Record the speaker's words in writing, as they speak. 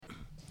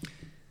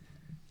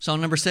Song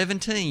number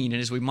 17,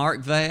 and as we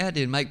mark that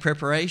and make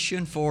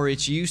preparation for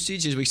its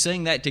usage, as we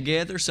sing that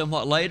together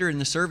somewhat later in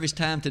the service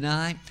time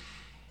tonight,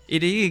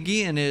 it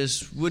again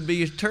would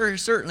be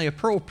certainly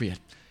appropriate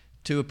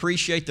to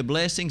appreciate the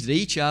blessings that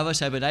each of us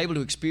have been able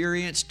to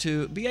experience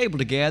to be able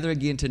to gather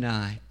again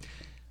tonight.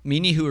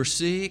 Many who are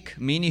sick,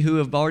 many who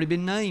have already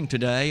been named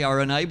today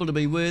are unable to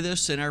be with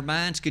us, and our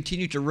minds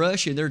continue to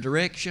rush in their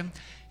direction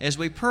as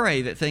we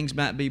pray that things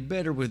might be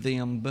better with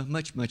them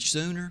much, much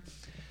sooner.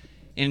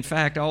 In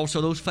fact, also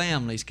those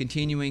families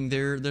continuing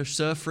their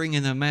suffering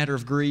in the matter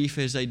of grief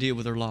as they deal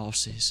with their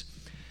losses.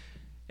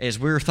 As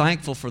we're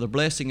thankful for the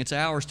blessing that's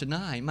ours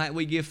tonight, might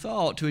we give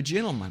thought to a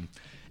gentleman,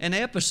 an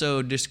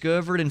episode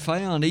discovered and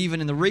found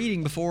even in the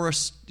reading before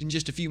us in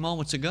just a few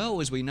moments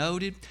ago, as we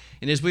noted,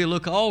 and as we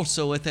look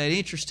also at that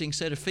interesting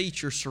set of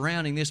features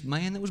surrounding this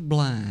man that was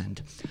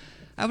blind.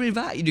 I would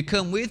invite you to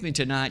come with me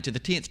tonight to the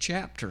 10th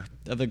chapter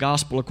of the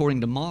Gospel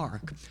according to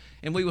Mark.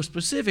 And we will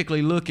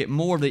specifically look at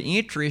more of the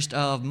interest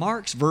of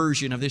Mark's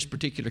version of this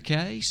particular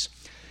case.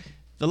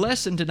 The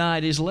lesson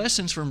tonight is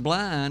Lessons from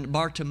Blind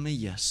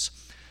Bartimaeus.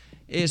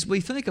 As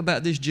we think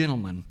about this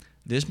gentleman,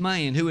 this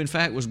man who in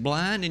fact was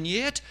blind, and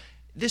yet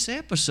this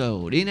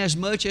episode,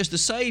 inasmuch as the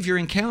Savior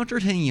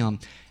encountered him,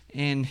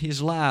 and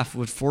his life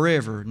would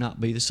forever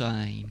not be the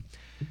same.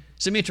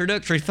 Some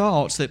introductory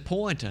thoughts that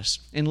point us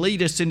and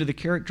lead us into the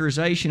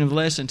characterization of the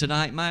lesson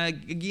tonight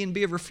might again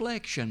be a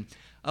reflection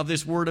of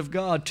this Word of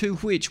God, to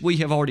which we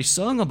have already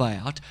sung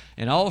about,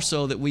 and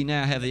also that we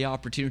now have the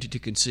opportunity to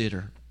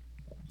consider.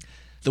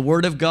 The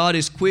Word of God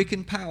is quick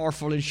and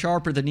powerful and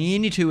sharper than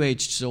any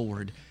two-edged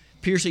sword,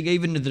 piercing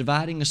even to the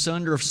dividing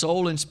asunder of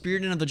soul and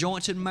spirit and of the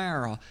joints and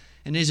marrow,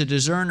 and is a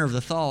discerner of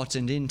the thoughts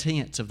and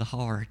intents of the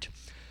heart.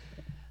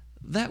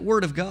 That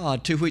Word of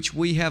God, to which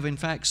we have in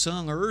fact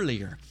sung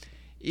earlier,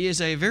 is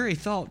a very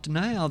thought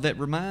now that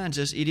reminds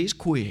us it is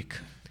quick,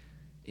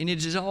 and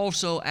it is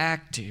also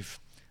active.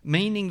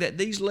 Meaning that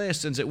these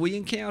lessons that we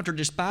encounter,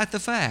 despite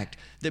the fact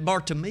that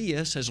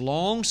Bartimaeus has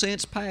long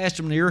since passed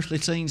from the earthly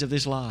scenes of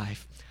this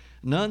life,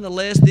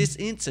 nonetheless this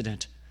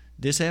incident,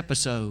 this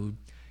episode,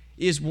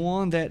 is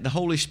one that the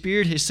Holy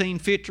Spirit has seen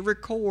fit to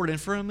record, and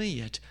from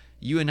it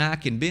you and I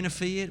can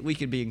benefit, we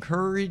can be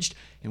encouraged,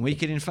 and we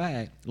can in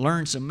fact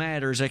learn some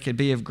matters that can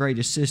be of great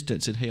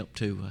assistance and help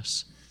to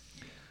us.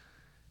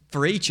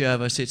 For each of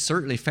us, it's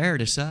certainly fair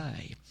to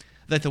say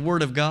that the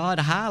Word of God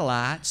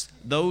highlights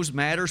those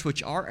matters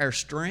which are our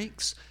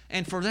strengths,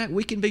 and for that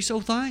we can be so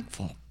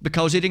thankful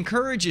because it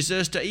encourages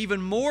us to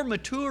even more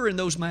mature in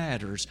those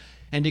matters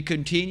and to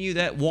continue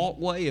that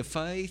walkway of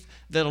faith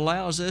that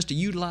allows us to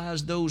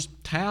utilize those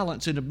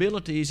talents and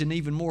abilities in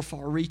even more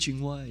far-reaching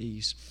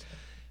ways.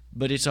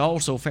 But it's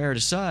also fair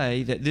to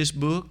say that this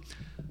book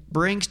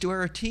brings to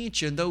our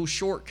attention those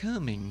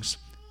shortcomings,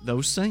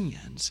 those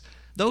sins,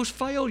 those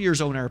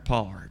failures on our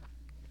part.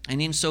 And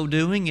in so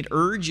doing, it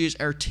urges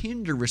our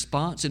tender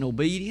response and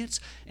obedience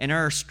and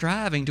our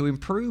striving to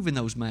improve in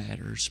those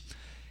matters.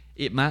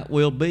 It might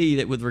well be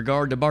that with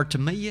regard to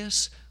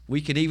Bartimaeus, we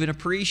could even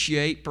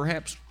appreciate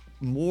perhaps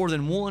more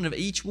than one of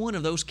each one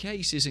of those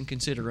cases and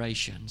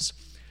considerations.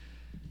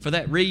 For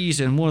that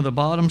reason, one of the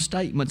bottom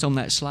statements on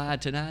that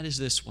slide tonight is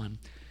this one.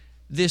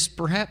 This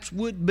perhaps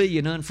would be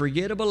an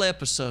unforgettable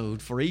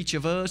episode for each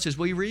of us as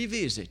we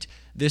revisit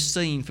this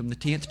scene from the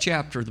 10th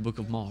chapter of the book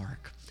of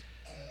Mark.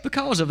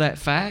 Because of that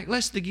fact,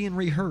 let's again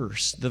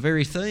rehearse the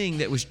very thing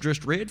that was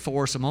just read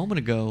for us a moment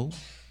ago.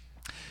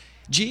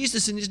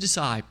 Jesus and his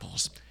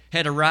disciples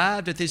had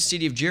arrived at this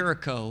city of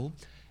Jericho,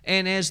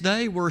 and as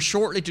they were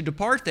shortly to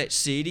depart that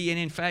city and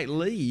in fact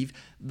leave,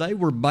 they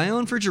were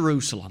bound for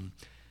Jerusalem.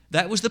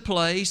 That was the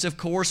place, of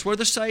course, where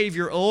the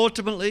Savior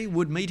ultimately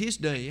would meet his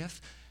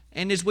death.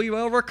 And as we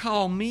well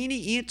recall,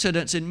 many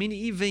incidents and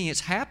many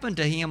events happened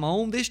to him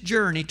on this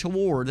journey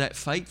toward that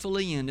fateful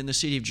end in the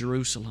city of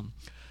Jerusalem.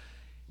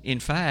 In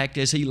fact,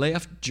 as he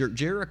left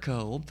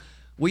Jericho,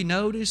 we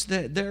noticed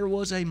that there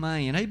was a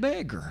man, a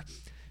beggar,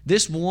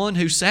 this one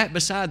who sat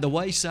beside the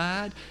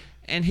wayside,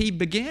 and he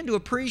began to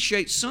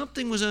appreciate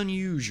something was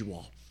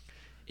unusual.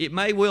 It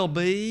may well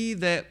be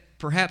that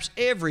perhaps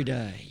every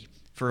day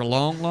for a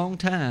long, long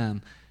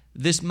time,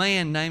 this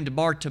man named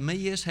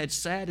Bartimaeus had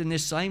sat in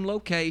this same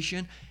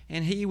location,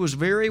 and he was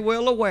very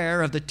well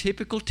aware of the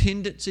typical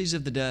tendencies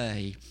of the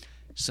day.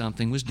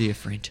 Something was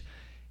different.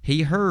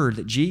 He heard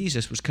that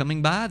Jesus was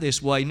coming by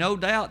this way. No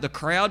doubt the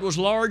crowd was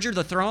larger,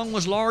 the throng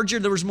was larger,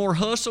 there was more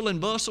hustle and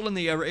bustle in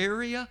the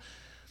area.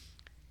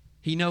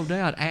 He no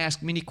doubt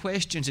asked many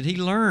questions, and he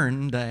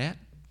learned that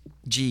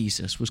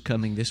Jesus was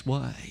coming this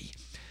way.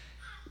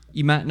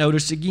 You might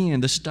notice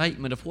again the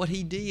statement of what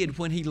he did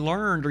when he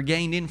learned or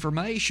gained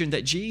information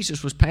that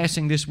Jesus was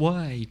passing this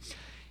way.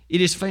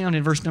 It is found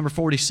in verse number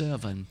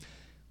 47.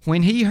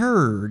 When he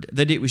heard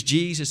that it was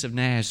Jesus of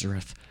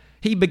Nazareth,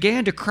 he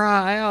began to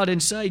cry out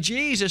and say,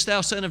 Jesus, thou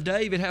son of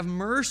David, have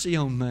mercy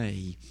on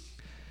me.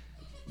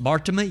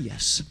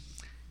 Bartimaeus,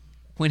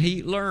 when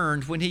he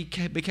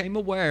became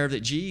aware that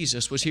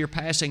Jesus was here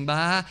passing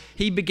by,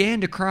 he began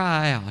to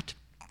cry out.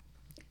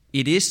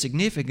 It is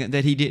significant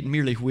that he didn't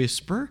merely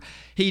whisper.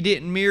 He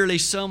didn't merely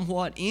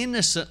somewhat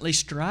innocently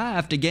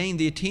strive to gain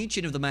the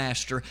attention of the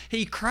master.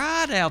 He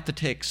cried out, the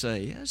text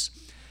says.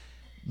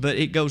 But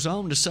it goes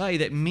on to say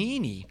that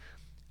many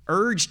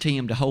urged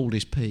him to hold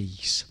his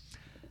peace.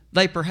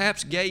 They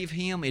perhaps gave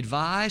him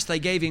advice. They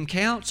gave him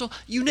counsel.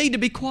 You need to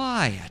be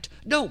quiet.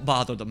 Don't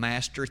bother the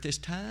master at this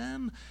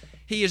time.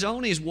 He is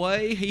on his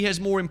way. He has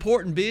more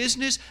important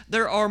business.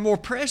 There are more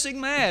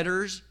pressing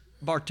matters,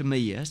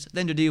 Bartimaeus,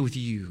 than to deal with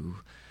you.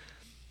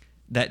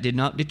 That did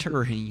not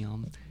deter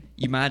him.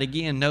 You might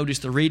again notice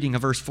the reading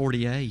of verse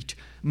 48.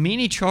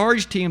 Many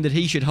charged him that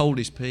he should hold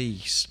his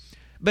peace,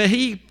 but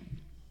he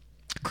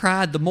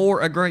cried the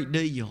more a great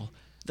deal,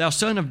 Thou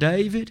Son of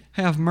David,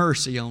 have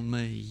mercy on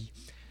me.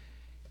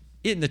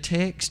 Isn't the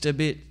text a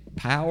bit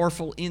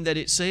powerful in that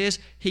it says,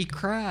 he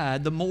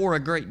cried the more a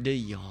great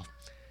deal?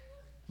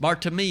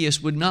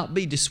 Bartimaeus would not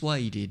be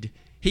dissuaded.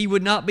 He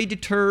would not be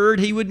deterred.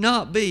 He would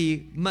not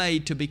be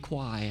made to be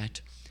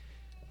quiet.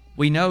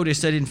 We notice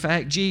that, in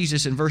fact,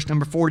 Jesus, in verse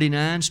number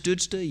 49,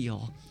 stood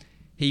still.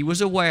 He was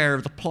aware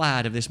of the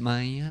plight of this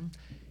man.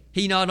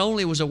 He not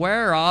only was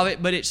aware of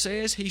it, but it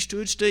says he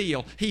stood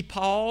still. He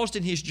paused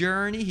in his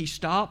journey. He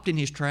stopped in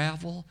his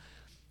travel.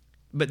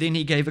 But then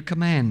he gave a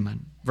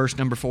commandment. Verse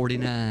number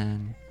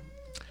 49.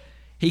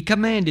 He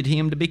commanded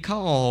him to be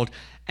called.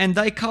 And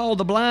they called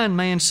the blind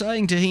man,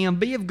 saying to him,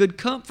 Be of good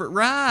comfort,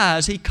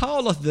 rise, he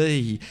calleth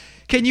thee.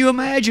 Can you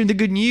imagine the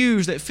good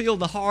news that filled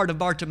the heart of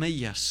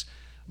Bartimaeus?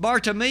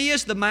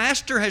 Bartimaeus, the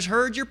master has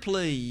heard your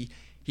plea.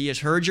 He has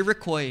heard your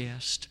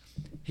request.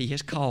 He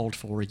has called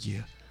for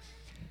you.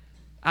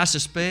 I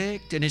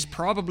suspect, and it's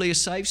probably a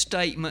safe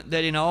statement,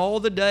 that in all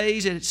the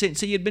days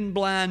since he had been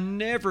blind,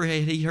 never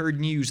had he heard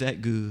news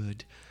that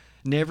good.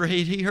 Never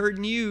had he heard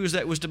news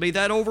that was to be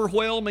that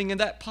overwhelming and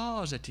that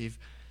positive.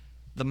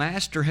 The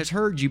Master has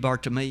heard you,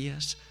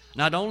 Bartimaeus.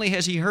 Not only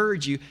has he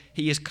heard you,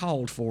 he has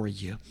called for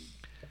you.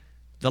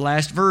 The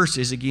last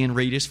verses again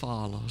read as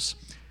follows.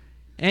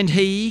 And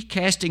he,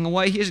 casting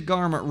away his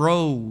garment,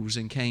 rose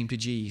and came to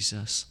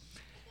Jesus.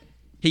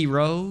 He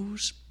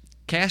rose,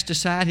 cast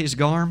aside his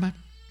garment.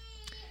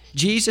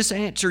 Jesus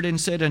answered and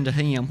said unto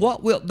him,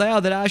 What wilt thou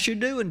that I should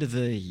do unto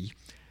thee?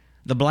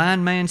 The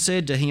blind man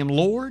said to him,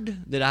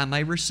 Lord, that I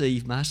may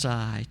receive my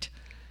sight.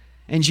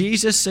 And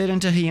Jesus said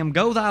unto him,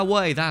 Go thy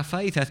way, thy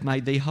faith hath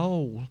made thee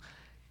whole.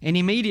 And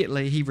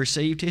immediately he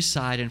received his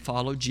sight and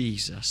followed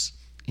Jesus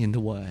in the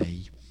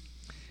way.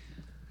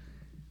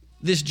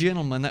 This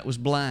gentleman that was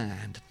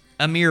blind,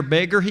 a mere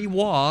beggar he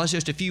was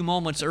just a few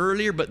moments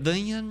earlier, but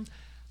then,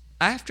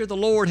 after the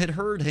Lord had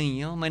heard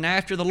him, and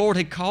after the Lord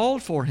had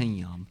called for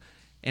him,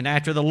 and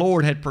after the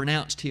Lord had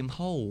pronounced him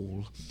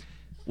whole,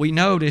 we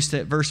notice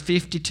that verse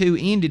 52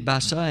 ended by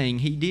saying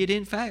he did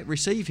in fact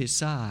receive his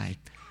sight,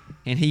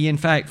 and he in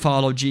fact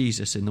followed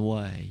Jesus in the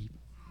way.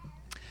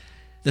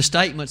 The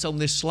statements on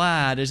this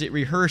slide, as it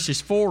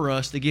rehearses for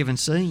us the given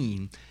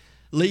scene,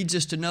 leads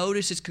us to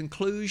notice its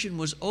conclusion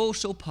was oh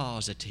so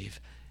positive,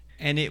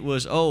 and it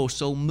was oh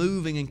so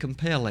moving and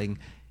compelling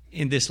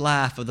in this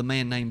life of the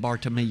man named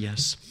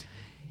Bartimaeus.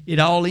 It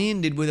all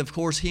ended with, of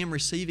course, him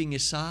receiving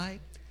his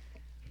sight.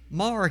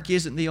 Mark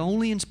isn't the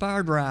only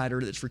inspired writer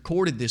that's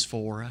recorded this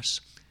for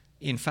us.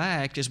 In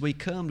fact, as we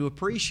come to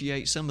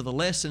appreciate some of the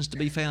lessons to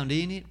be found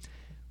in it,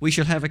 we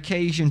shall have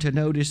occasion to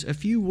notice a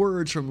few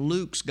words from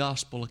Luke's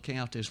gospel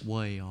account as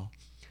well.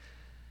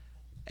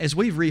 As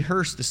we've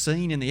rehearsed the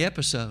scene in the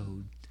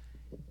episode,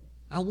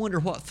 I wonder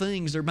what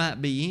things there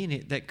might be in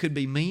it that could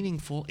be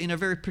meaningful in a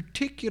very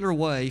particular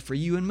way for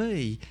you and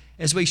me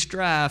as we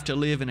strive to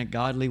live in a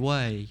godly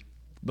way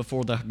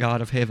before the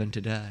God of heaven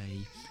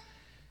today.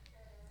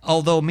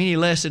 Although many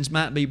lessons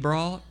might be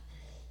brought,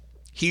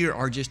 here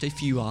are just a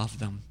few of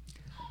them.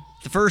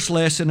 The first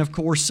lesson, of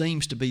course,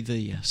 seems to be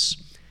this.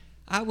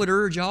 I would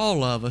urge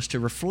all of us to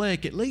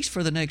reflect, at least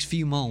for the next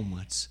few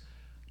moments,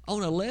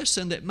 on a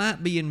lesson that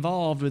might be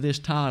involved with this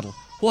title,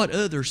 What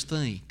Others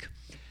Think.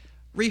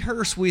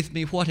 Rehearse with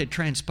me what had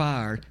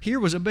transpired. Here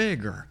was a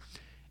beggar.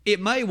 It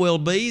may well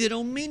be that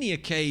on many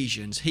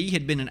occasions he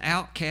had been an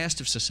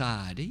outcast of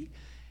society.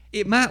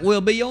 It might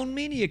well be on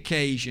many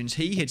occasions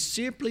he had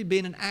simply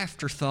been an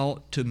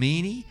afterthought to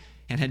many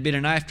and had been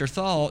an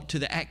afterthought to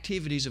the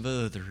activities of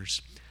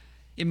others.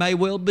 It may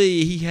well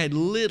be he had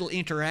little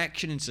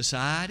interaction in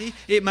society.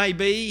 It may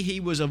be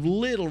he was of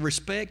little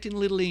respect and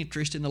little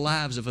interest in the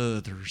lives of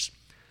others.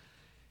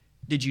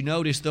 Did you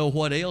notice, though,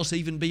 what else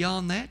even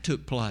beyond that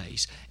took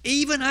place?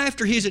 Even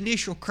after his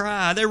initial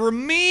cry, there were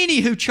many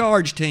who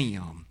charged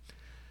him.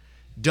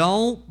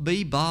 Don't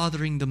be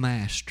bothering the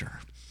master.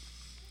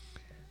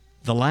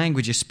 The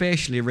language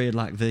especially read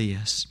like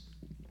this.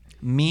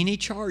 Many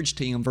charged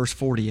him, verse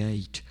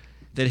 48,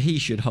 that he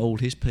should hold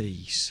his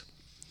peace.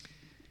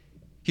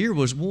 Here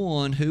was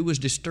one who was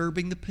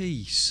disturbing the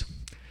peace.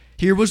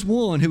 Here was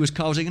one who was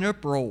causing an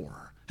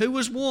uproar. Who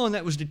was one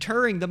that was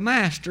deterring the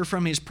master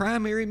from his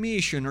primary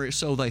mission, or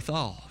so they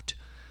thought.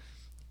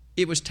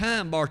 It was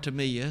time,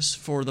 Bartimaeus,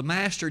 for the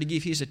master to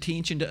give his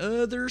attention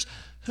to others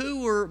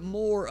who were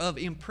more of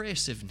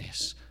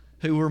impressiveness,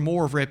 who were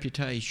more of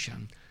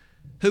reputation,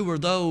 who were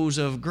those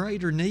of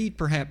greater need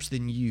perhaps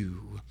than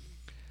you.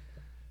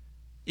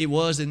 It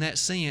was in that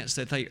sense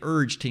that they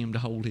urged him to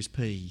hold his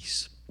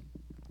peace.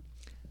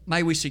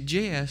 May we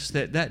suggest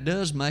that that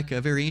does make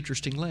a very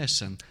interesting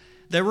lesson.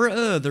 There were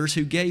others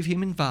who gave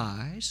him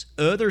advice,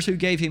 others who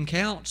gave him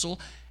counsel,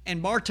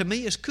 and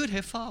Bartimaeus could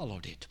have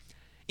followed it.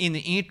 In the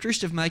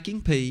interest of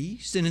making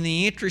peace, and in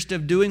the interest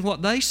of doing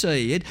what they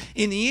said,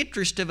 in the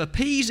interest of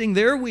appeasing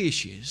their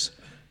wishes,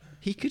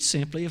 he could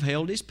simply have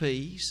held his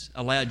peace,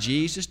 allowed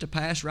Jesus to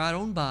pass right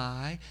on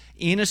by,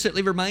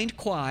 innocently remained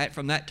quiet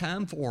from that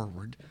time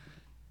forward.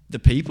 The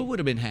people would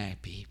have been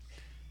happy,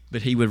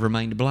 but he would have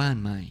remained a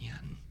blind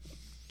man.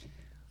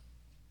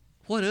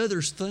 What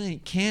others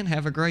think can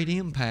have a great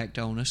impact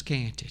on us,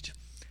 can't it?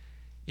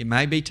 It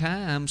may be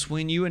times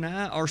when you and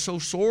I are so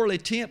sorely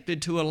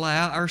tempted to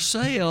allow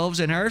ourselves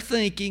and our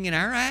thinking and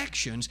our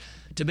actions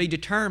to be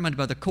determined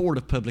by the court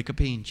of public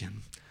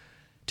opinion,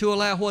 to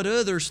allow what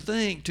others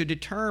think to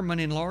determine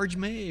in large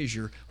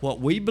measure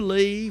what we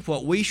believe,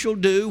 what we shall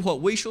do,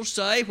 what we shall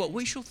say, what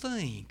we shall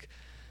think.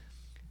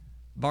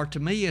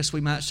 Bartimaeus,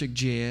 we might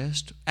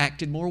suggest,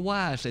 acted more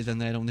wisely than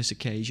that on this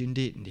occasion,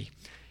 didn't he?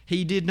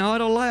 He did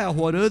not allow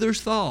what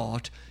others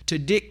thought to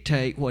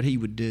dictate what he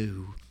would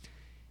do.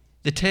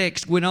 The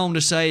text went on to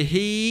say,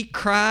 he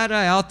cried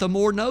out the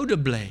more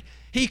notably.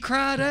 He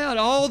cried out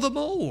all the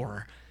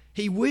more.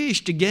 He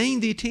wished to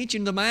gain the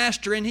attention of the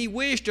master, and he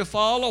wished to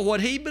follow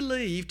what he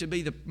believed to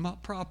be the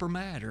proper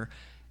matter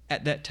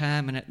at that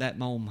time and at that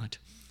moment.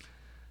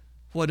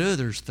 What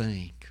others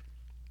think.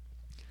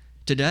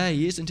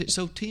 Today, isn't it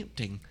so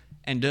tempting,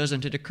 and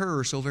doesn't it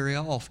occur so very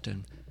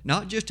often,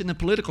 not just in the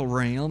political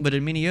realm, but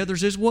in many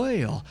others as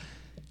well,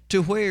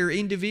 to where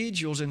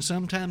individuals, and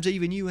sometimes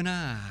even you and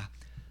I,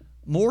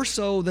 more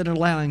so than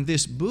allowing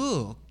this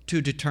book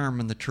to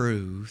determine the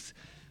truth,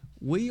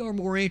 we are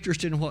more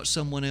interested in what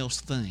someone else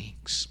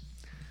thinks.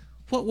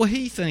 What will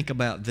he think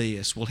about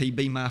this? Will he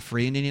be my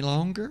friend any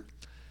longer?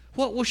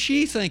 What will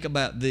she think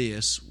about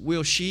this?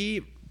 Will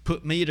she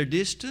put me at a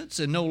distance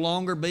and no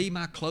longer be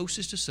my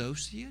closest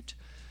associate?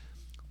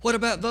 What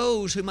about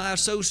those whom I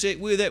associate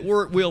with at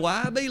work? Will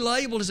I be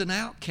labeled as an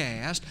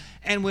outcast,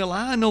 and will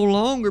I no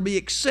longer be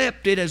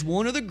accepted as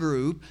one of the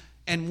group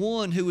and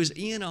one who is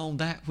in on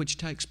that which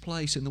takes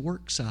place in the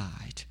work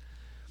site?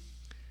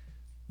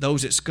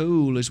 Those at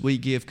school, as we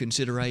give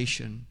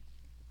consideration,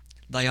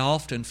 they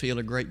often feel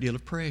a great deal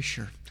of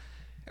pressure.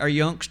 Our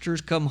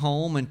youngsters come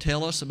home and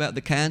tell us about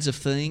the kinds of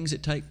things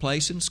that take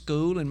place in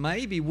school, and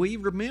maybe we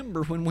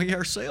remember when we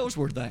ourselves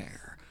were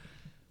there.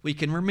 We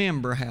can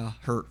remember how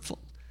hurtful,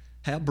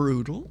 how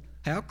brutal,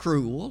 how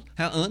cruel,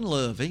 how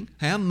unloving,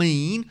 how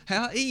mean,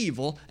 how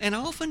evil, and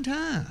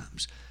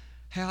oftentimes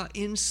how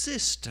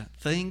insistent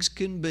things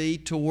can be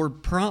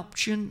toward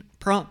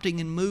prompting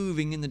and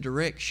moving in the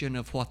direction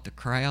of what the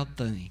crowd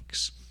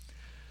thinks.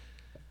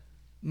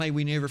 May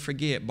we never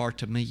forget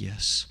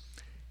Bartimaeus.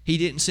 He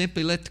didn't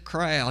simply let the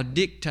crowd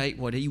dictate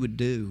what he would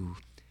do.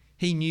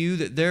 He knew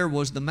that there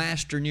was the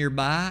master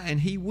nearby,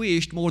 and he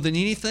wished more than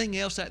anything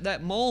else at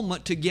that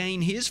moment to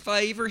gain his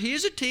favor,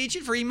 his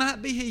attention, for he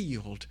might be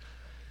healed.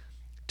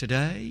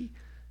 Today,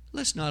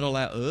 let's not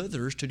allow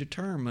others to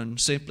determine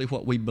simply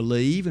what we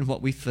believe and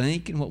what we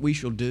think and what we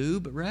shall do,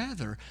 but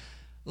rather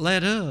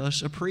let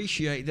us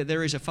appreciate that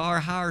there is a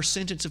far higher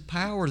sentence of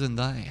power than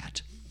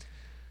that.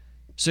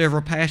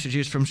 Several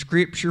passages from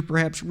Scripture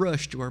perhaps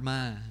rush to our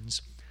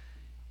minds.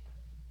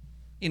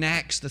 In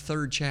Acts, the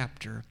 3rd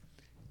chapter,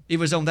 it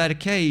was on that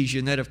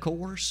occasion that, of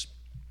course,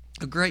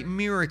 a great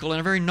miracle and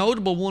a very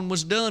notable one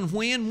was done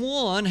when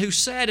one who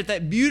sat at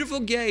that beautiful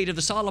gate of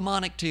the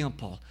Solomonic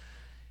temple.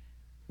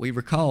 We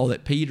recall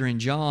that Peter and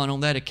John on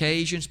that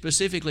occasion,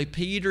 specifically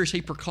Peter, as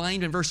he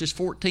proclaimed in verses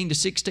 14 to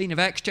 16 of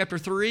Acts chapter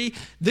 3,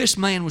 this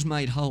man was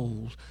made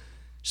whole.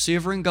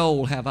 Silver and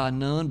gold have I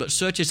none, but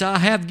such as I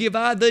have give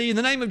I thee. In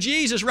the name of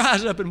Jesus,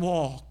 rise up and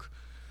walk.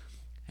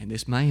 And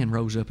this man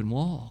rose up and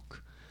walked.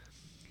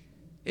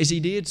 As he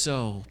did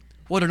so,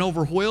 what an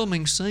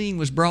overwhelming scene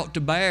was brought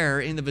to bear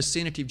in the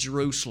vicinity of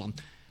Jerusalem.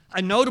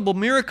 A notable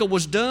miracle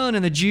was done,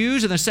 and the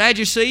Jews and the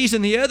Sadducees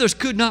and the others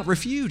could not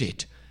refute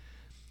it.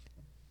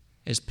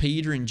 As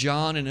Peter and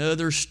John and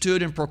others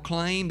stood and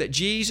proclaimed that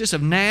Jesus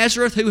of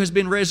Nazareth, who has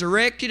been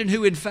resurrected and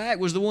who in fact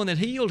was the one that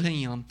healed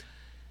him,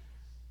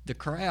 the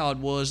crowd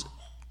was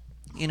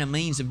in a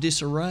means of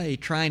disarray,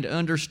 trying to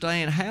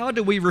understand, how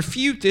do we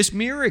refute this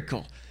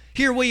miracle?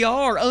 Here we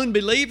are,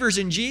 unbelievers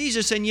in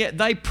Jesus, and yet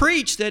they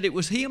preached that it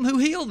was him who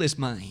healed this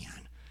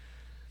man.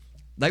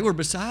 They were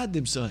beside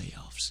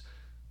themselves.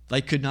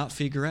 They could not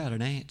figure out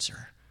an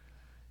answer.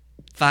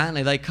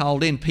 Finally, they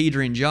called in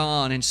Peter and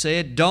John and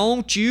said,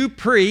 don't you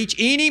preach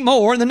any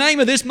more in the name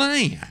of this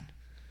man.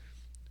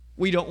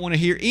 We don't want to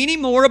hear any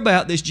more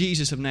about this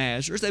Jesus of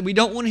Nazareth, and we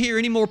don't want to hear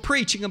any more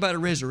preaching about a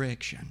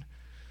resurrection.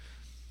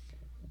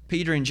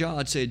 Peter and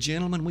John said,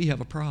 gentlemen, we have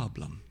a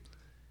problem.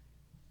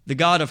 The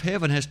God of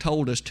heaven has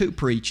told us to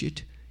preach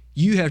it.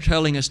 You are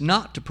telling us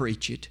not to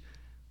preach it.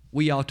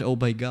 We ought to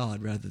obey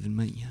God rather than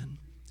men.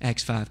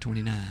 Acts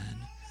 5:29.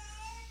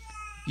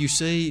 You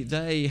see,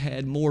 they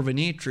had more of an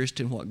interest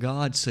in what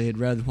God said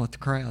rather than what the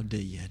crowd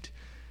did.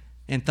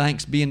 And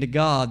thanks be unto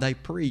God, they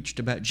preached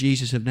about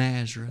Jesus of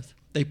Nazareth.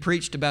 They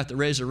preached about the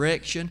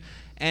resurrection,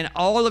 and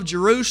all of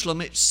Jerusalem,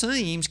 it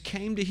seems,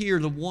 came to hear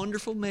the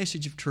wonderful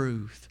message of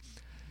truth.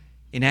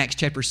 In Acts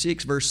chapter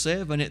 6, verse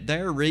 7, it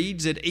there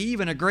reads that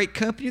even a great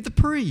company of the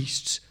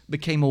priests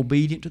became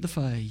obedient to the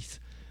faith.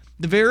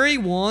 The very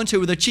ones who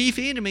were the chief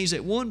enemies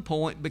at one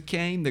point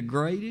became the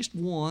greatest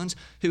ones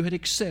who had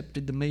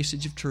accepted the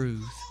message of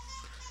truth.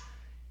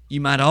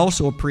 You might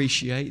also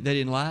appreciate that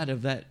in light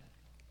of that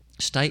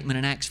statement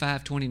in Acts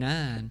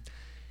 5:29,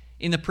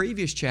 in the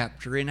previous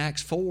chapter, in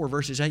Acts 4,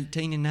 verses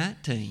 18 and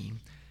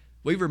 19,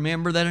 we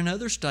remember that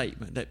another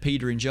statement that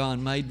Peter and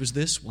John made was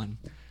this one.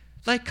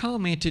 They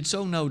commented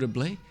so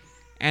notably,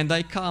 and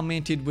they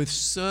commented with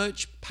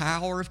such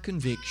power of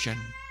conviction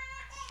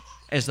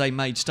as they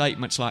made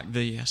statements like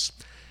this.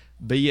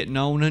 Be it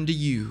known unto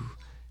you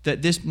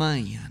that this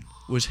man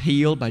was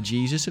healed by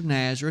Jesus of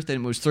Nazareth,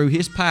 and it was through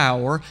his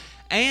power,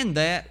 and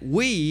that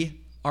we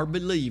are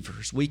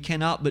believers. We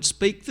cannot but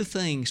speak the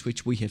things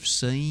which we have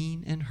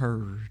seen and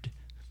heard.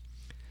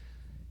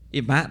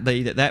 It might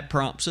be that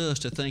prompts us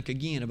to think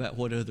again about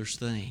what others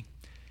think.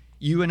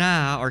 You and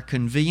I are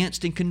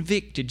convinced and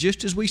convicted,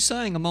 just as we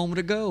sang a moment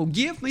ago.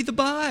 Give me the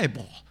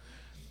Bible.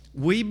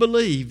 We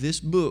believe this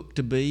book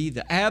to be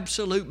the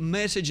absolute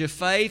message of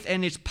faith,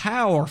 and it's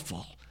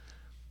powerful.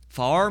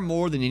 Far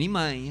more than any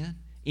man,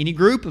 any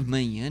group of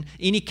men,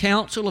 any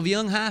council of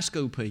young high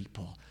school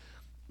people.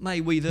 May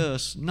we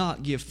thus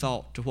not give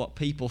thought to what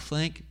people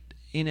think,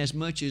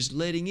 inasmuch as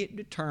letting it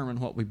determine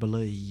what we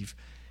believe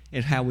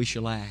and how we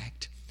shall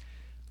act.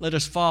 Let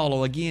us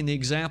follow again the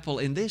example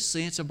in this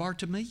sense of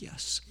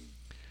Bartimaeus.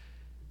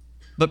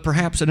 But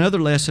perhaps another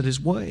lesson as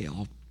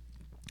well.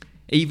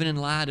 Even in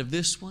light of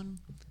this one,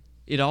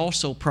 it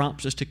also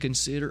prompts us to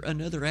consider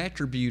another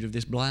attribute of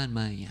this blind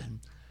man.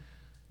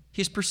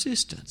 His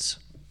persistence.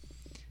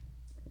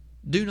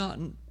 Do not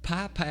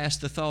bypass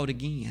the thought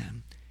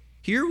again.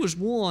 Here was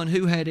one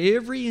who had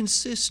every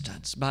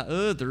insistence by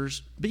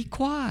others, be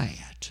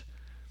quiet.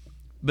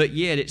 But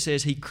yet it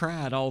says he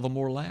cried all the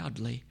more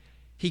loudly.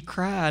 He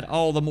cried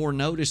all the more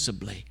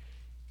noticeably.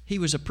 He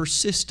was a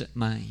persistent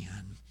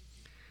man.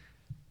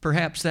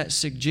 Perhaps that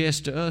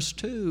suggests to us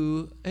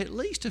too at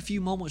least a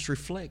few moments'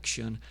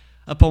 reflection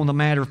upon the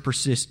matter of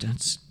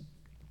persistence.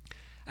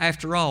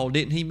 After all,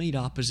 didn't he meet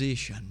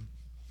opposition?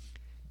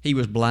 He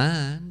was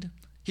blind.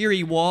 Here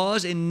he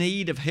was in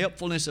need of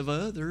helpfulness of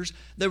others.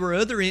 There were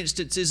other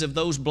instances of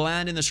those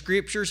blind in the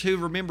Scriptures who,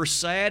 remember,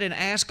 sat and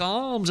asked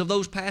alms of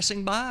those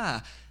passing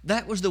by.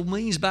 That was the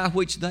means by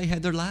which they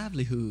had their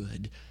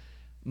livelihood.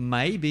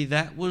 Maybe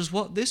that was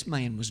what this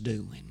man was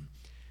doing.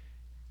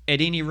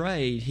 At any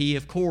rate, he,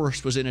 of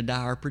course, was in a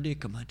dire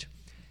predicament.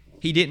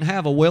 He didn't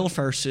have a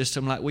welfare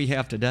system like we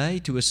have today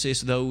to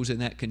assist those in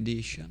that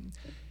condition.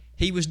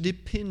 He was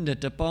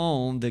dependent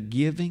upon the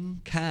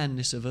giving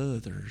kindness of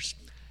others.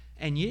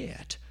 And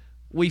yet,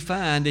 we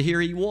find that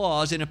here he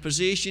was in a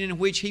position in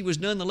which he was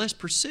nonetheless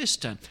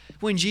persistent.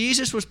 When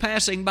Jesus was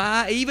passing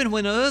by, even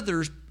when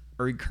others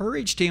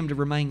encouraged him to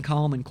remain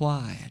calm and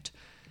quiet,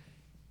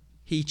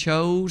 he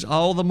chose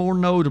all the more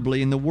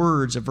notably in the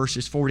words of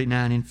verses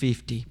 49 and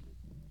 50.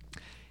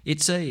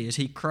 It says,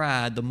 he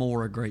cried the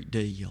more a great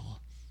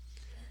deal.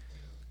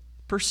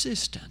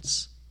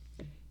 Persistence.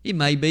 It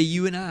may be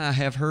you and I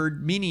have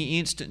heard many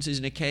instances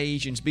and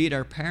occasions, be it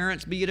our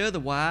parents, be it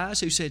otherwise,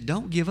 who said,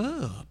 don't give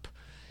up.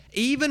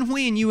 Even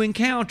when you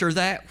encounter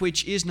that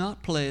which is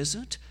not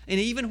pleasant, and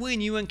even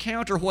when you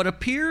encounter what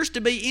appears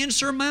to be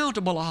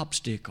insurmountable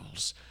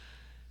obstacles,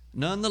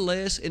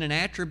 nonetheless, in an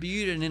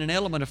attribute and in an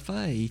element of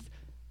faith,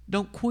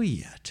 don't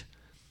quit.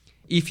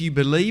 If you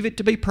believe it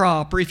to be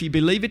proper, if you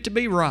believe it to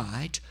be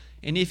right,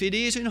 and if it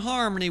is in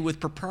harmony with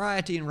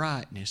propriety and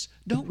rightness,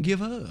 don't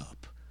give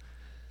up.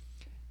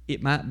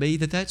 It might be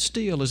that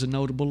still is a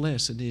notable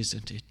lesson,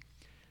 isn't it?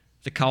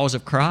 The cause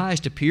of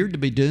Christ appeared to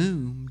be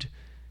doomed.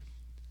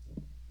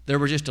 There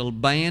was just a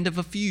band of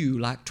a few,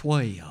 like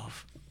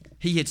 12.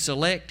 He had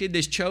selected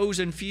this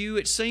chosen few.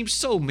 It seems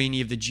so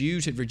many of the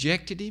Jews had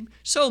rejected him.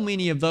 So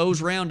many of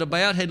those round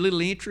about had little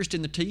interest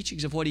in the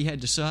teachings of what he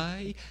had to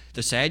say.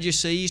 The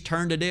Sadducees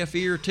turned a deaf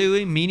ear to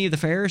him. Many of the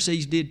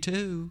Pharisees did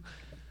too.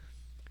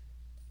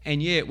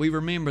 And yet we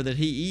remember that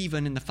he,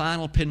 even in the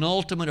final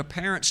penultimate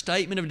apparent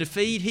statement of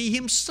defeat, he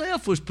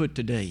himself was put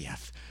to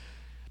death.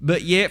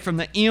 But yet from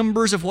the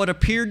embers of what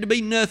appeared to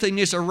be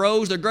nothingness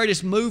arose the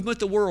greatest movement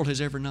the world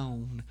has ever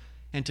known.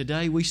 And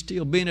today we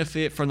still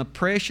benefit from the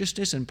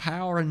preciousness and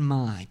power and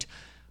might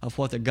of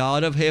what the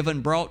God of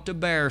heaven brought to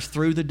bear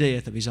through the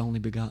death of His only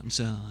begotten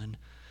Son.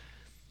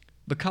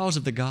 Because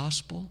of the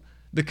gospel,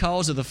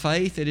 because of the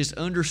faith that is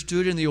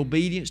understood and the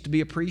obedience to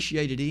be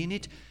appreciated in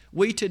it,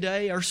 we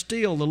today are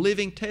still the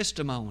living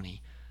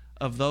testimony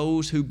of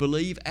those who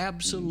believe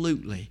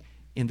absolutely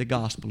in the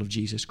gospel of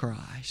Jesus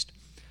Christ.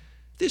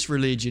 This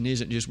religion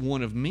isn't just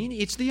one of many,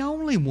 it's the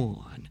only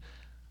one.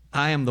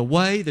 I am the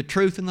way, the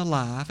truth, and the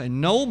life, and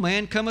no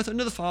man cometh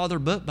unto the Father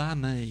but by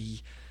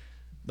me.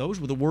 Those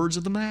were the words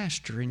of the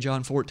Master in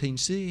John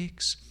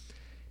 14:6.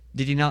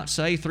 Did he not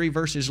say 3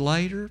 verses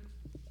later,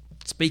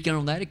 speaking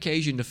on that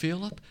occasion to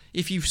Philip,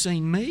 "If you've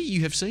seen me,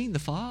 you have seen the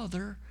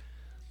Father"?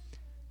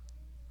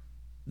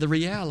 The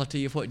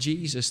reality of what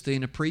Jesus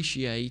then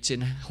appreciates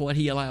and what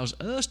he allows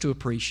us to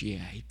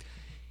appreciate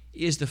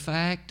is the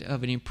fact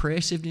of an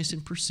impressiveness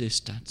and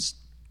persistence.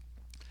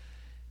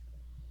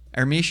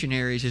 Our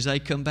missionaries, as they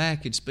come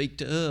back and speak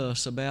to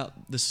us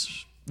about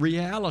this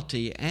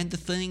reality and the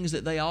things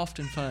that they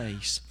often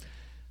face,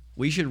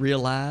 we should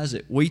realize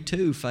that we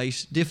too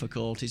face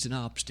difficulties and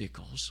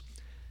obstacles.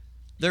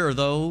 There are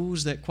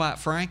those that, quite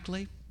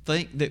frankly,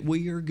 think that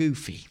we are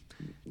goofy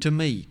to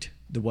meet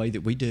the way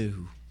that we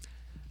do.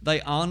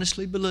 They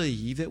honestly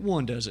believe that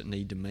one doesn't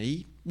need to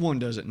meet, one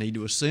doesn't need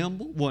to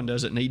assemble, one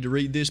doesn't need to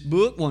read this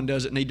book, one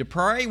doesn't need to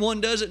pray, one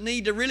doesn't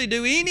need to really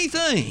do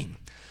anything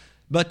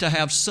but to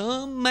have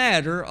some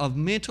matter of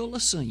mental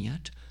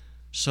assent,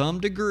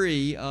 some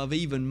degree of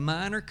even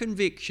minor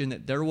conviction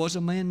that there was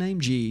a man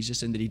named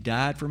Jesus and that he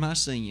died for my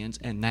sins,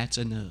 and that's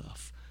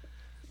enough.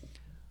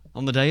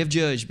 On the day of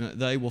judgment,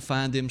 they will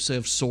find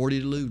themselves sorely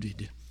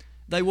deluded.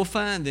 They will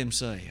find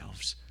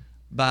themselves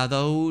by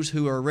those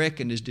who are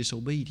reckoned as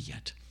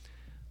disobedient.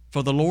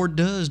 For the Lord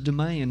does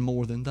demand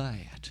more than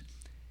that.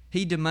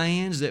 He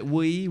demands that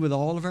we, with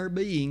all of our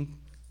being,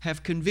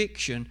 have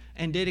conviction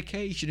and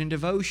dedication and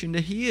devotion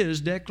to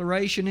His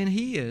declaration and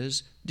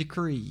His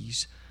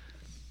decrees.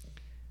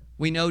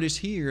 We notice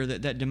here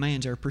that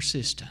demands our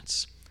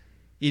persistence.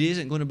 It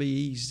isn't going to be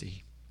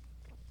easy.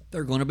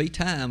 There are going to be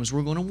times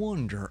we're going to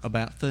wonder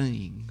about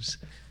things.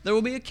 There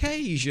will be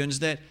occasions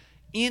that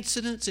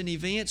incidents and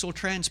events will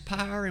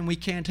transpire and we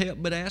can't help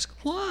but ask,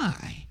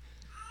 why?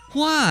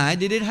 Why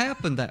did it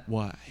happen that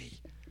way?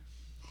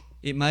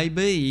 It may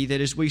be that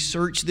as we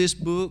search this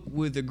book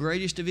with the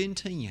greatest of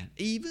intent,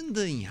 even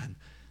then,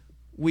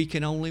 we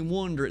can only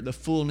wonder at the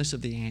fullness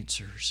of the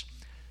answers.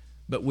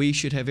 But we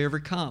should have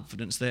every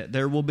confidence that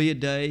there will be a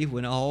day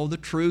when all the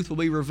truth will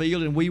be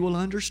revealed and we will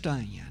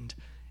understand,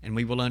 and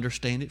we will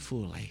understand it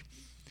fully.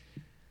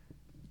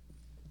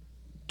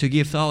 To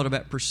give thought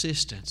about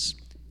persistence,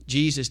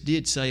 Jesus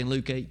did say in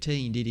Luke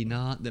 18, did He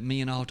not, that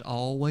men ought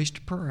always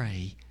to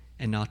pray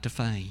and not to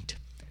faint.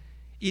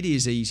 It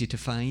is easy to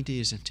faint,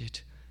 isn't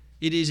it?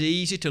 It is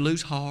easy to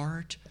lose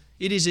heart.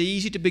 It is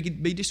easy to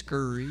be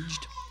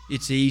discouraged.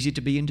 It's easy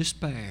to be in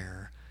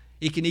despair.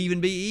 It can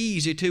even be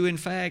easy to, in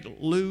fact,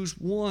 lose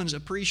one's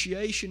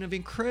appreciation of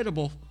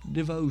incredible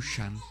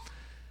devotion.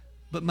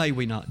 But may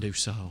we not do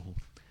so.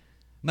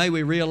 May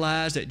we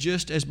realize that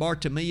just as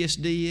Bartimaeus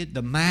did,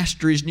 the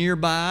Master is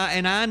nearby,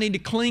 and I need to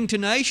cling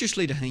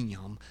tenaciously to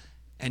Him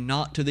and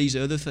not to these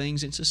other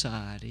things in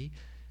society,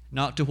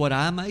 not to what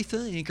I may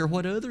think or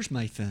what others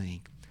may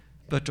think,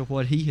 but to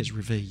what He has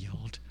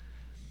revealed.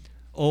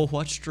 Oh,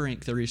 what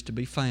strength there is to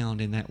be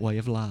found in that way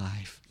of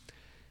life.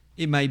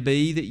 It may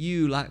be that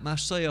you, like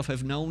myself,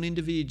 have known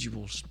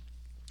individuals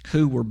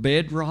who were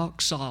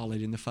bedrock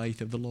solid in the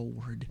faith of the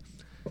Lord.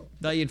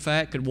 They, in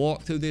fact, could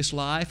walk through this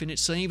life, and it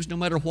seems no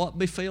matter what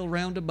befell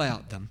round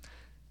about them,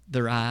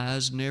 their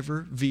eyes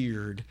never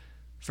veered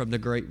from the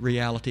great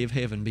reality of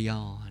heaven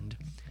beyond.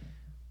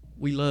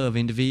 We love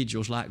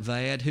individuals like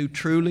that who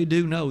truly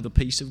do know the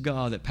peace of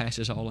God that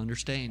passes all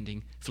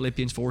understanding,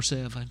 Philippians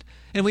 4:7.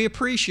 And we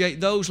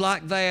appreciate those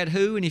like that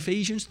who, in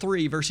Ephesians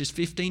 3, verses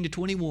 15 to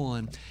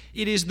 21,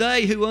 it is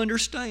they who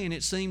understand,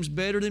 it seems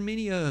better than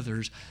many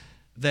others,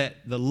 that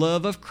the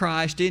love of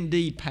Christ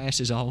indeed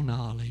passes all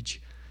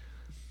knowledge.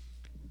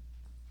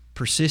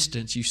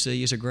 Persistence, you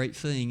see, is a great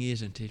thing,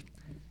 isn't it?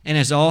 And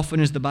as often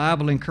as the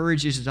Bible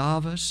encourages it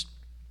of us,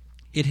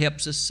 it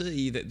helps us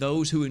see that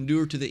those who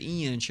endure to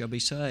the end shall be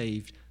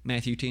saved,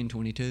 Matthew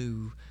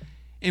 10:22.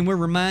 And we're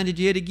reminded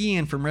yet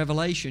again from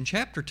Revelation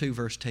chapter 2,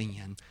 verse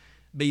 10,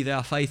 be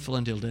thou faithful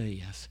until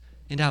death,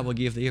 and I will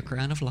give thee a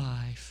crown of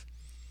life.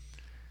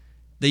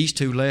 These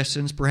two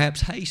lessons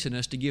perhaps hasten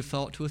us to give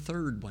thought to a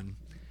third one.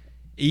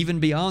 Even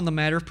beyond the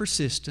matter of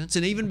persistence,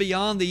 and even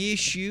beyond the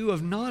issue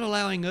of not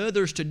allowing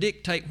others to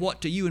dictate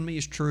what to you and me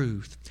is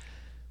truth,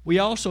 we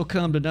also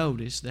come to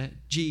notice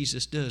that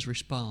Jesus does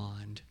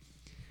respond.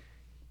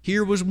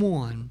 Here was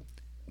one,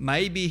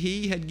 maybe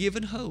he had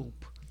given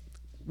hope.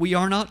 We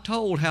are not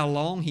told how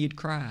long he had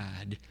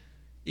cried.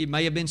 It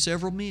may have been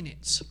several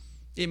minutes.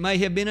 It may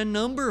have been a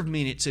number of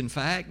minutes, in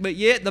fact, but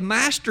yet the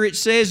Master, it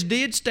says,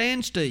 did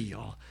stand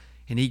still,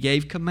 and He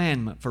gave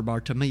commandment for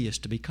Bartimaeus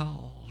to be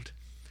called.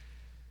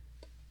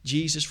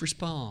 Jesus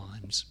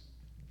responds.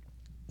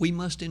 We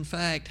must, in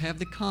fact, have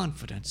the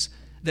confidence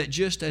that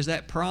just as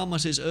that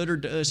promise is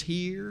uttered to us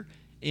here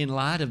in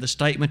light of the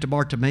statement to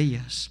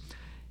Bartimaeus,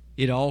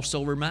 it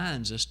also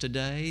reminds us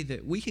today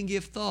that we can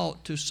give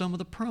thought to some of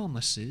the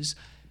promises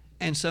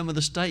and some of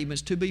the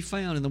statements to be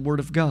found in the Word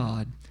of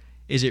God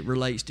as it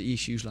relates to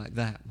issues like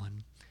that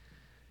one.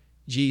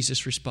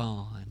 Jesus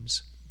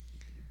responds.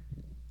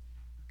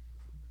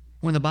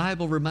 When the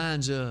Bible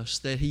reminds us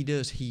that He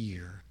does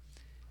hear,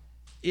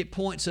 it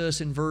points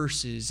us in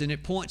verses and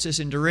it points us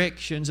in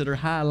directions that are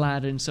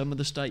highlighted in some of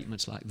the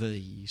statements like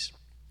these.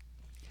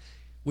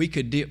 We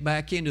could dip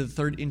back into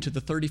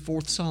the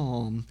 34th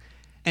Psalm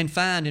and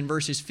find in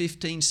verses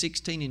 15,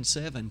 16, and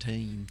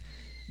 17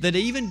 that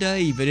even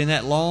David in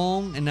that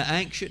long and the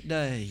anxious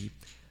day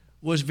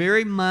was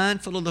very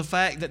mindful of the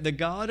fact that the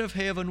God of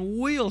heaven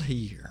will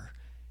hear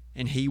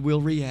and He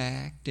will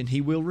react and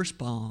He will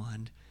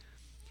respond.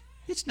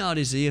 It's not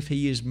as if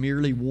He is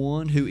merely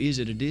one who is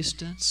at a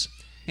distance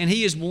and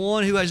He is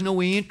one who has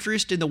no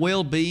interest in the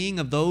well-being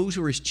of those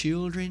who are His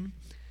children.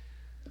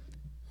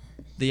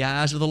 The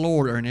eyes of the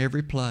Lord are in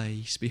every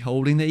place,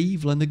 beholding the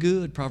evil and the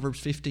good, Proverbs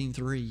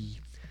 15:3.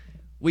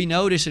 We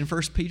notice in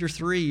 1 Peter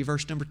 3,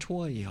 verse number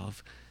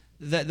 12,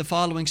 that the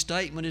following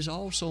statement is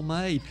also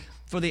made.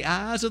 For the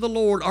eyes of the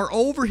Lord are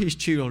over His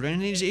children,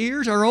 and His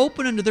ears are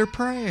open unto their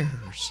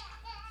prayers.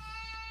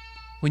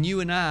 When you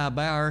and I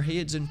bow our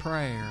heads in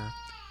prayer,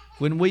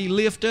 when we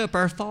lift up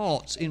our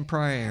thoughts in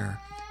prayer,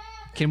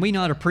 can we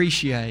not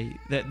appreciate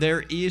that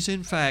there is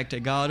in fact a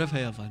God of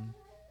heaven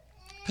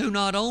who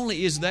not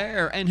only is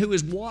there and who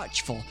is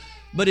watchful,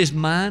 but is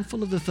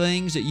mindful of the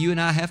things that you and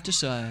I have to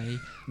say,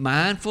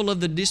 mindful of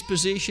the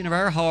disposition of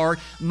our heart,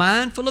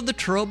 mindful of the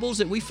troubles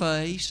that we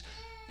face,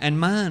 and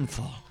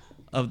mindful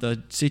of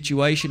the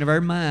situation of our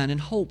mind,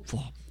 and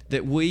hopeful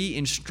that we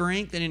in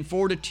strength and in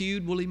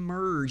fortitude will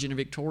emerge in a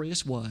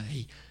victorious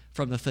way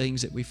from the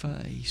things that we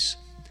face.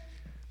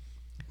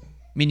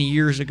 Many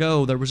years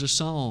ago there was a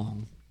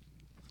song,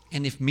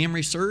 and if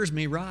memory serves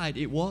me right,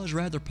 it was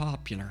rather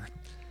popular.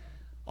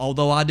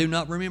 Although I do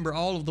not remember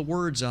all of the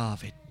words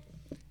of it.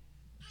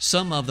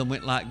 Some of them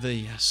went like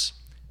this: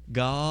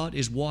 God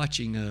is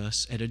watching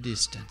us at a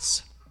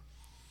distance.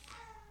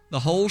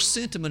 The whole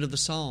sentiment of the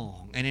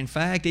song, and in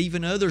fact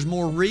even others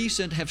more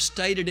recent have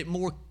stated it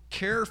more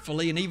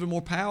carefully and even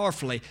more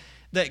powerfully,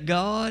 that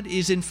God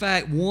is in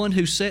fact one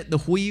who set the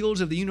wheels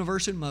of the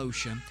universe in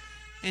motion,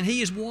 and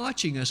He is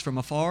watching us from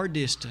a far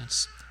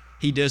distance.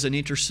 He doesn't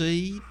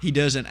intercede, He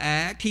doesn't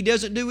act, He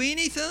doesn't do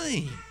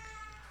anything.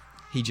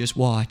 He just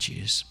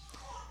watches.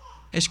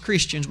 As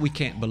Christians, we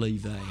can't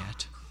believe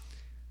that.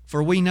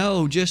 For we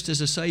know, just as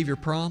the Savior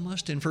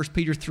promised in 1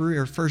 Peter 3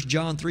 or 1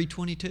 John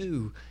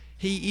 3:22,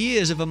 He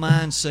is of a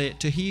mindset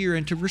to hear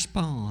and to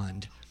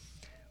respond.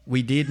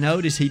 We did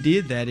notice He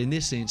did that in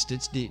this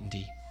instance, didn't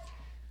He?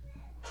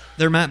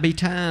 There might be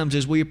times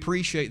as we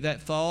appreciate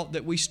that thought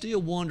that we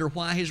still wonder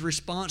why His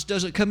response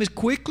doesn't come as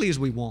quickly as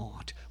we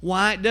want,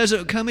 why it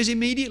doesn't come as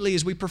immediately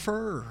as we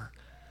prefer.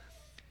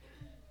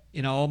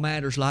 In all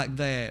matters like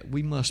that,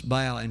 we must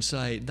bow and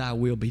say, Thy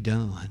will be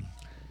done.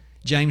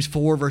 James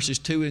 4 verses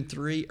 2 and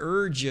 3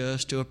 urge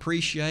us to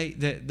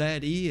appreciate that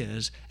that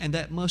is, and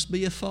that must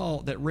be a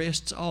thought that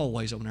rests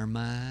always on our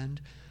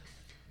mind.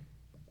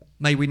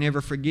 May we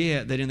never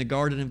forget that in the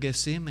Garden of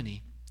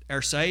Gethsemane,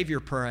 our Savior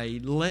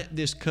prayed, Let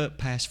this cup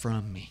pass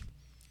from me.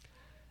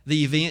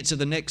 The events of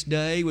the next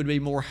day would be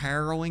more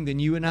harrowing than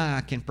you and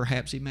I can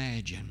perhaps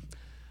imagine.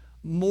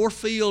 More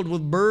filled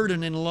with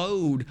burden and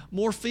load,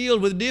 more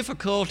filled with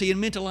difficulty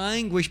and mental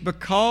anguish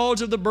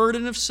because of the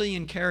burden of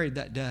sin carried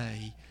that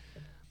day.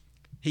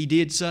 He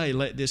did say,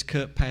 Let this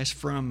cup pass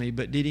from me,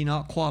 but did He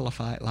not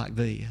qualify it like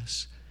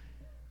this?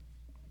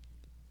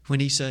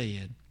 When He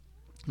said,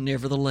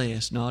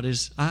 Nevertheless, not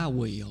as I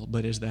will,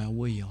 but as Thou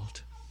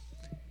wilt.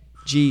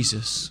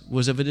 Jesus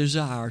was of a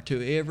desire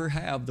to ever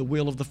have the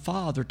will of the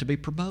Father to be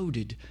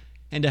promoted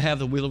and to have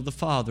the will of the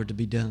Father to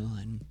be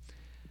done.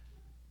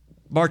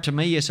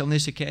 Bartimaeus on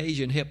this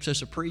occasion helps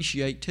us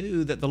appreciate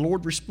too that the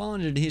Lord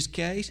responded in his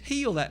case,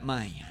 Heal that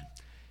man.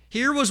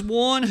 Here was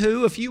one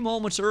who a few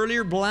moments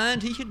earlier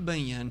blind he had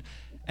been,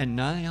 and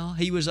now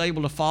he was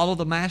able to follow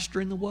the Master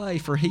in the way,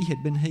 for he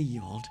had been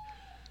healed.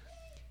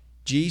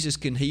 Jesus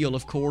can heal,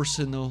 of course,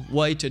 in the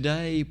way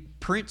today,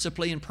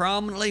 principally and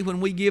prominently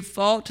when we give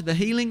thought to the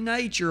healing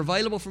nature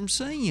available from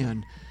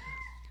sin.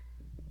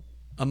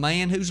 A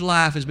man whose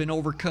life has been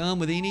overcome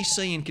with any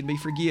sin can be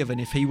forgiven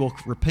if he will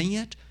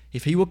repent,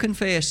 if he will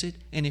confess it,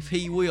 and if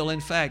he will,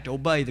 in fact,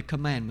 obey the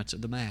commandments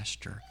of the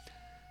Master.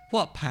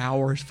 What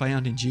power is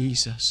found in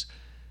Jesus?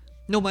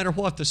 No matter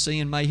what the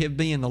sin may have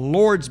been, the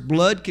Lord's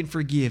blood can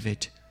forgive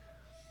it.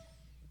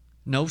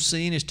 No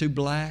sin is too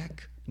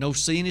black. No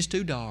sin is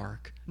too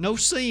dark. No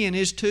sin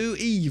is too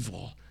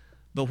evil.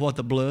 But what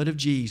the blood of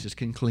Jesus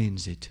can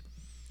cleanse it.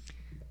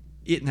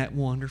 Isn't that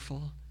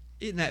wonderful?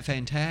 Isn't that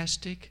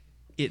fantastic?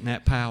 Isn't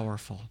that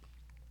powerful?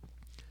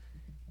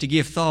 To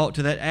give thought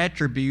to that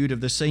attribute of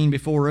the scene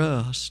before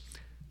us,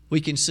 we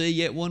can see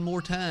yet one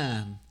more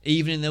time,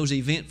 even in those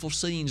eventful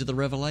scenes of the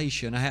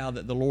Revelation, how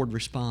that the Lord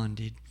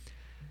responded.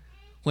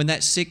 When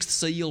that sixth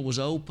seal was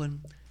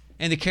open,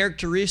 and the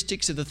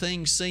characteristics of the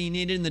things seen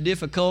in it and the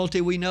difficulty,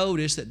 we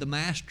notice that the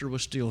Master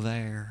was still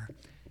there.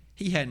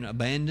 He hadn't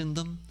abandoned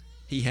them.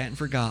 He hadn't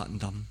forgotten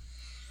them.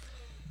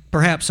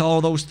 Perhaps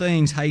all those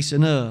things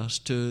hasten us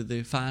to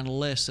the final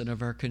lesson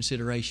of our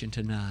consideration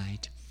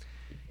tonight.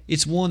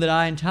 It's one that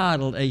I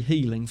entitled A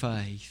Healing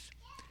Faith.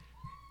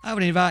 I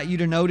would invite you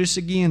to notice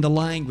again the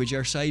language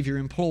our Savior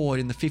employed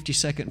in the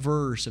 52nd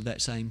verse of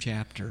that same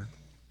chapter.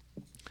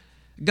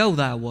 Go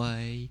thy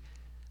way,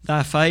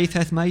 thy faith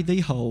hath made thee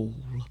whole.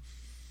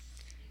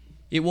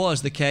 It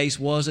was the case,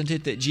 wasn't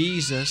it, that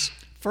Jesus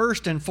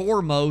first and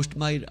foremost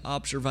made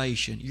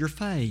observation, your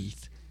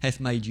faith hath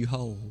made you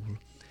whole.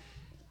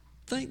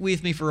 Think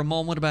with me for a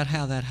moment about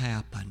how that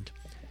happened.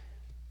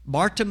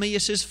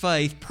 Bartimaeus'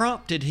 faith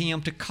prompted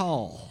him to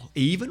call,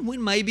 even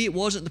when maybe it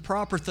wasn't the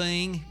proper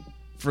thing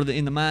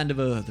in the mind of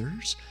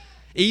others.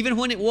 Even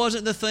when it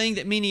wasn't the thing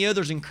that many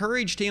others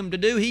encouraged him to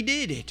do, he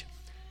did it.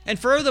 And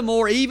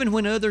furthermore, even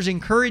when others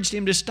encouraged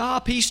him to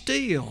stop, he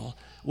still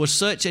was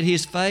such that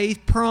his faith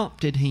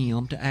prompted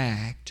him to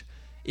act.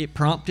 It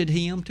prompted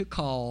him to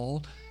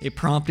call. It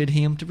prompted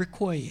him to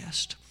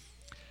request.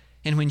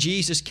 And when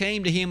Jesus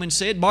came to him and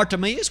said,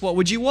 Bartimaeus, what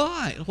would you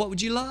like? What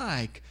would you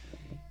like?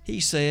 He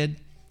said,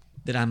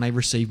 that I may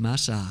receive my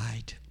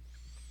sight.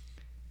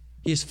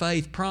 His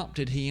faith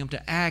prompted him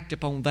to act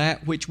upon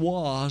that which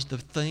was the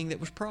thing that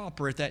was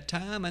proper at that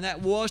time, and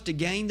that was to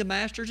gain the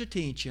Master's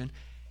attention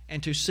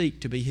and to seek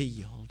to be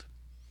healed.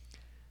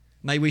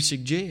 May we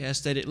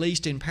suggest that at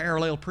least in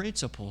parallel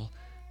principle,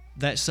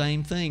 that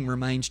same thing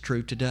remains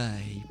true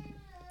today.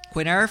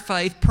 When our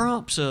faith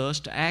prompts us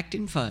to act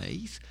in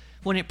faith,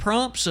 when it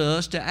prompts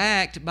us to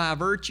act by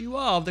virtue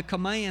of the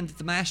command that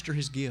the Master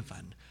has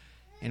given,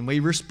 and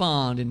we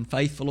respond in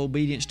faithful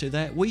obedience to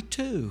that, we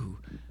too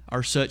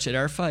are such that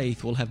our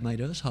faith will have made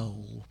us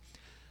whole.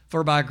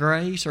 For by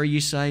grace are ye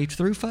saved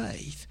through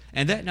faith,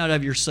 and that not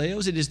of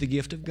yourselves, it is the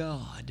gift of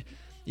God.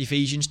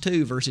 Ephesians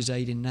 2, verses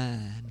 8 and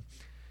 9.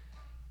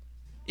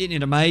 Isn't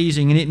it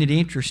amazing and isn't it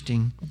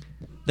interesting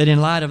that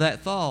in light of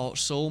that thought,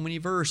 so many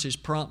verses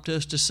prompt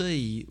us to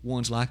see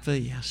ones like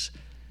this?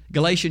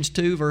 Galatians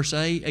 2, verse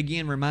 8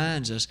 again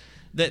reminds us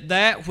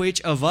that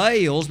which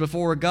avails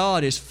before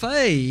God is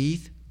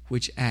faith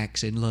which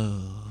acts in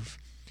love.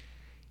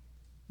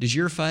 Does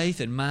your faith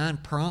and mine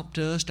prompt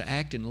us to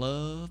act in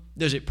love?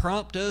 Does it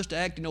prompt us to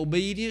act in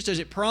obedience? Does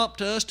it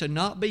prompt us to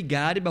not be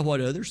guided by what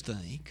others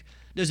think?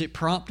 Does it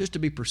prompt us to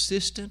be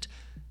persistent?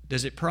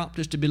 Does it prompt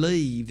us to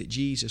believe that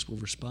Jesus will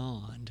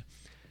respond?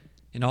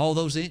 In all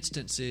those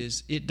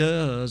instances, it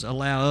does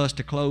allow us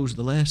to close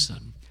the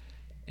lesson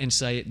and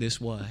say it this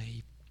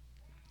way.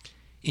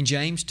 In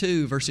James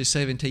 2, verses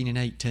 17 and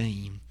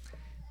 18,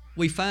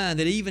 we find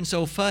that even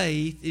so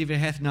faith, if it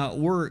hath not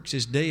works,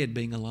 is dead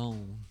being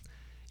alone.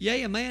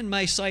 Yea, a man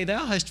may say,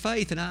 Thou hast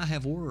faith, and I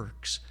have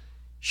works.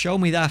 Show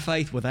me thy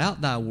faith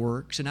without thy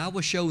works, and I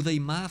will show thee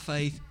my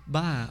faith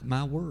by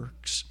my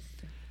works.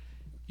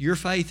 Your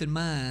faith and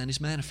mine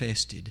is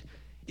manifested.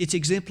 It's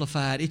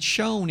exemplified. It's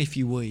shown, if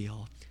you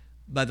will,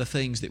 by the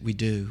things that we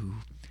do.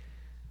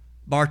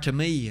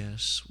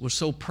 Bartimaeus was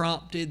so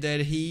prompted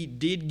that he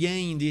did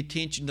gain the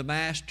attention of the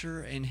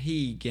Master, and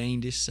he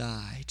gained his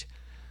sight.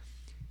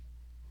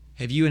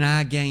 Have you and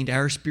I gained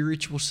our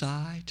spiritual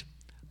sight?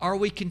 Are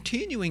we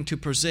continuing to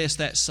possess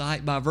that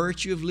sight by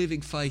virtue of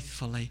living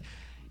faithfully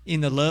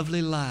in the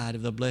lovely light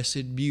of the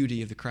blessed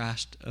beauty of the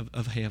Christ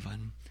of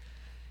heaven?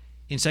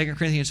 In 2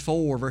 Corinthians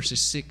 4,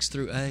 verses 6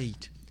 through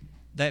 8,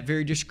 that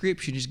very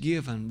description is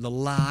given. The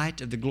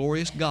light of the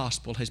glorious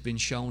gospel has been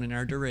shown in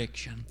our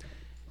direction.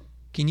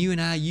 Can you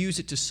and I use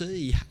it to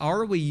see?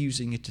 Are we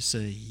using it to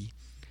see?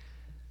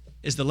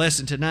 As the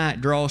lesson tonight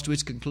draws to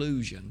its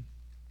conclusion,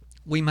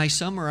 we may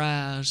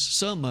summarize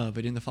some of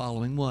it in the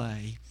following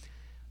way.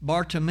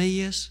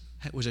 Bartimaeus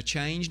was a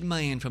changed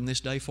man from this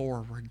day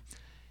forward.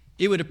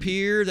 It would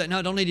appear that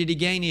not only did he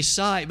gain his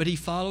sight, but he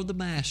followed the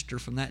Master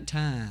from that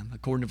time,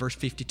 according to verse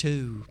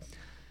 52.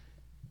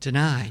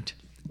 Tonight,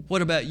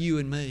 what about you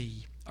and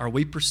me? Are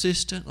we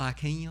persistent like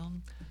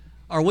him?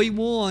 Are we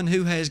one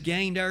who has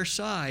gained our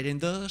sight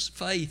and thus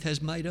faith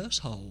has made us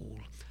whole?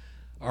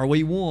 Are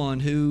we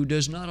one who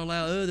does not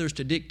allow others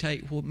to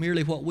dictate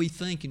merely what we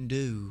think and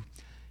do?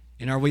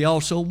 And are we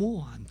also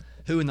one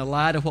who, in the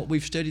light of what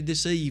we've studied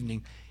this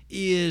evening,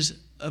 is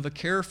of a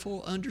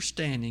careful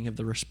understanding of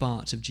the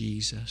response of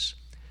Jesus?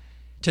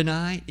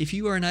 Tonight, if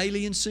you are an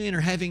alien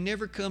sinner, having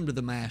never come to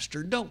the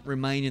Master, don't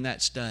remain in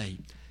that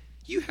state.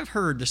 You have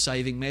heard the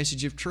saving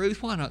message of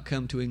truth. Why not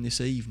come to Him this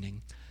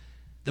evening?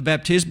 The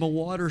baptismal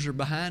waters are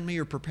behind me,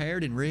 are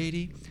prepared and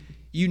ready.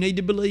 You need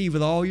to believe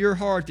with all your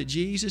heart that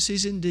Jesus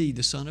is indeed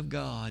the Son of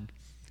God.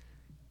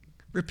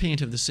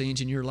 Repent of the sins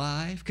in your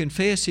life,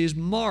 confess His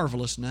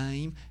marvelous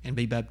name, and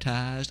be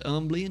baptized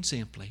humbly and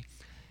simply.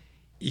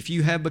 If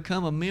you have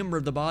become a member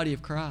of the body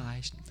of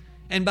Christ,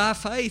 and by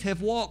faith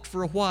have walked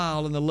for a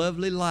while in the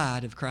lovely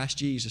light of Christ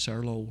Jesus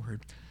our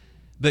Lord,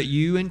 but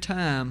you in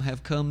time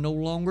have come no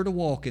longer to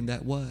walk in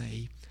that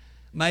way,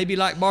 maybe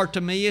like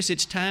Bartimaeus,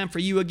 it's time for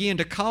you again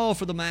to call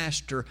for the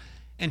Master,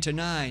 and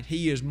tonight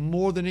He is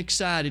more than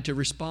excited to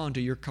respond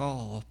to your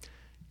call.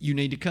 You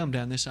need to come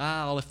down this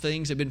aisle if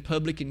things have been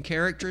public in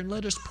character, and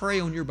let us pray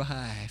on your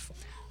behalf.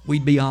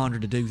 We'd be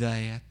honored to do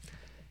that.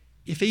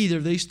 If either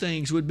of these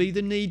things would be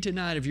the need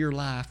tonight of your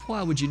life,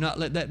 why would you not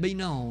let that be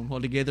known while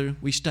together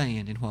we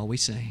stand and while we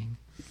sing?